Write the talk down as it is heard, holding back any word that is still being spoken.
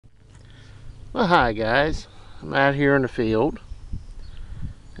Well, hi guys. I'm out here in the field,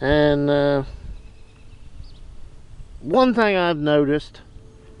 and one thing I've noticed,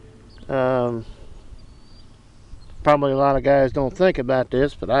 um, probably a lot of guys don't think about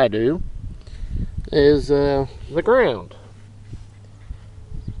this, but I do, is the ground.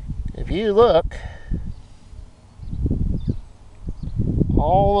 If you look,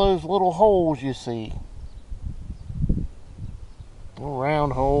 all those little holes you see, little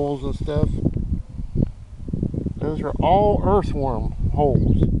round holes and stuff, those are all earthworm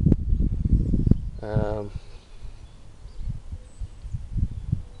holes. Um,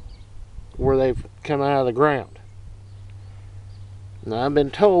 where they've come out of the ground. Now, I've been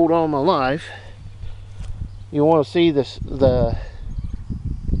told all my life, you want to see the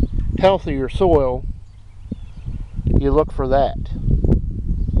healthier soil, you look for that.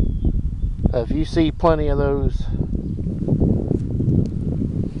 If you see plenty of those,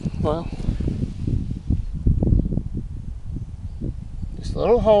 well, just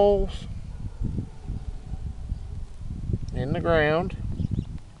little holes in the ground,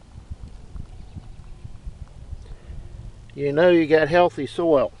 you know you got healthy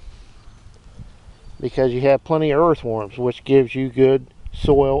soil, because you have plenty of earthworms, which gives you good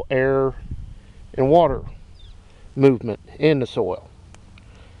soil, air, and water movement in the soil.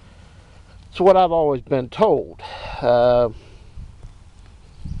 It's what I've always been told.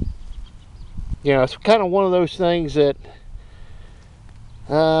 It's kind of one of those things that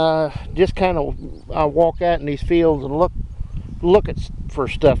just kind of, I walk out in these fields and look at for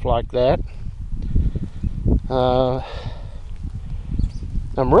stuff like that. I'm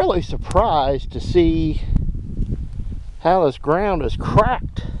really surprised to see how this ground is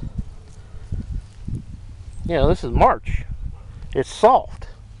cracked. This is March. It's soft.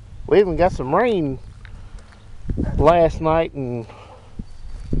 We even got some rain last night, and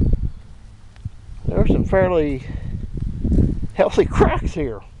there were some fairly healthy cracks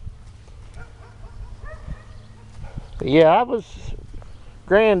here. But yeah,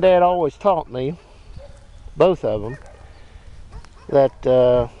 Granddad always taught me, both of them,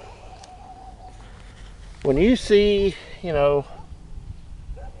 that when you see,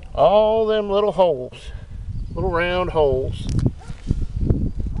 all them little holes, little round holes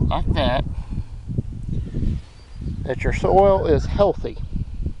like that, that your soil is healthy.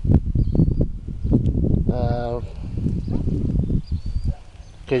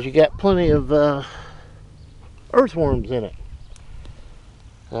 Because you got plenty of earthworms in it.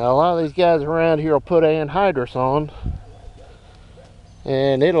 Now, a lot of these guys around here will put anhydrous on,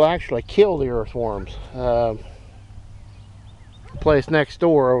 and it'll actually kill the earthworms. Place next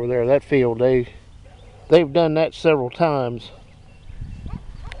door over there, that field, they've done that several times,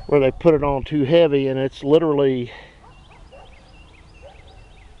 where they put it on too heavy, and it's literally,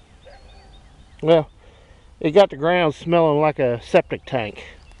 well, it got the ground smelling like a septic tank.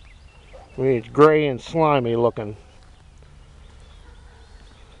 I mean, it's gray and slimy looking.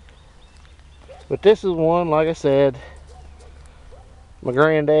 But this is one, like I said, my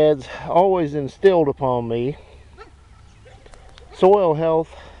granddad's always instilled upon me. Soil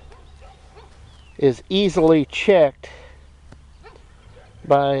health is easily checked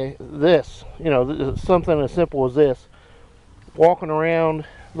by this. Something as simple as this. Walking around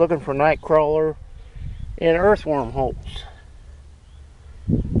looking for nightcrawler and earthworm holes.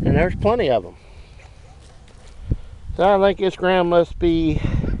 And there's plenty of them. So I think this ground must be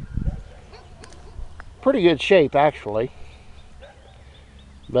pretty good shape, actually.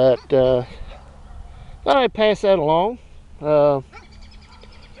 But thought I'd pass that along.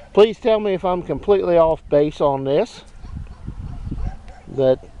 Please tell me if I'm completely off base on this.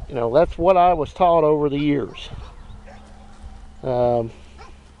 But that's what I was taught over the years. I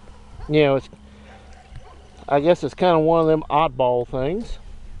guess it's kind of one of them oddball things.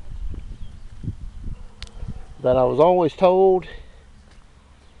 But I was always told,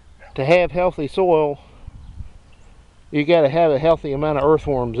 to have healthy soil, you got to have a healthy amount of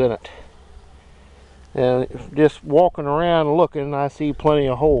earthworms in it. And just walking around looking, I see plenty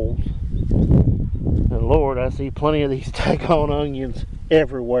of holes. And Lord, I see plenty of these daggone onions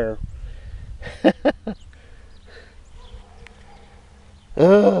everywhere.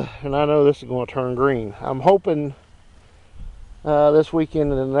 And I know this is going to turn green. I'm hoping this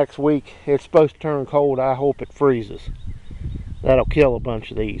weekend and the next week it's supposed to turn cold. I hope it freezes. That'll kill a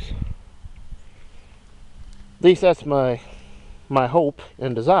bunch of these. At least that's my hope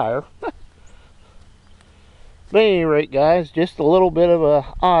and desire. But at any rate, guys, just a little bit of a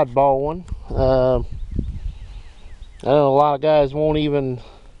oddball one. I know a lot of guys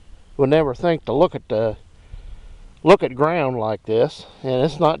would never think to look at ground like this, and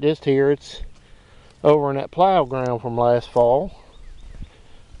it's not just here. It's over in that plow ground from last fall.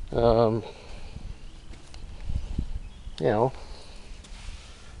 You know,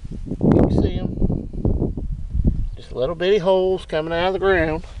 you can see them. Just little bitty holes coming out of the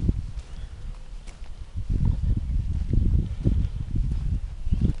ground.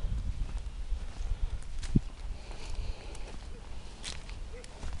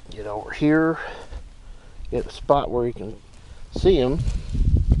 Get over here, get a spot where you can see them.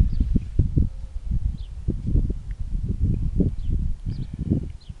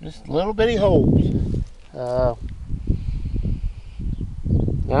 Just little bitty holes.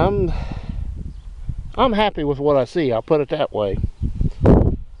 I'm happy with what I see, I'll put it that way.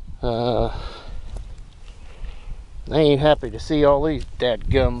 I ain't happy to see all these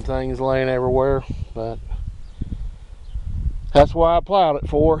dadgum things laying everywhere, but that's why I plowed it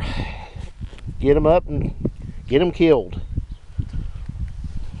for. Get them up and get them killed.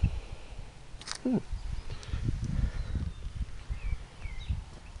 At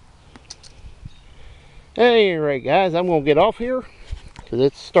any rate, guys, I'm going to get off here because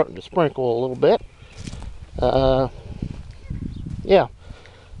it's starting to sprinkle a little bit. Yeah,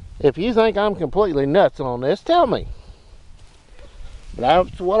 if you think I'm completely nuts on this, tell me. But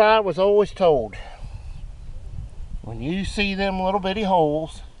that's what I was always told. When you see them little bitty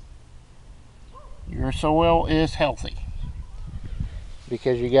holes, your soil is healthy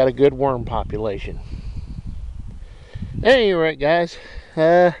because you got a good worm population. At any rate, guys,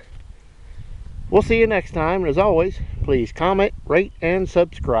 we'll see you next time. And as always, please comment, rate, and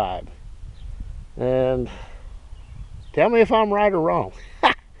subscribe. And tell me if I'm right or wrong.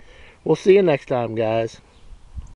 We'll see you next time, guys.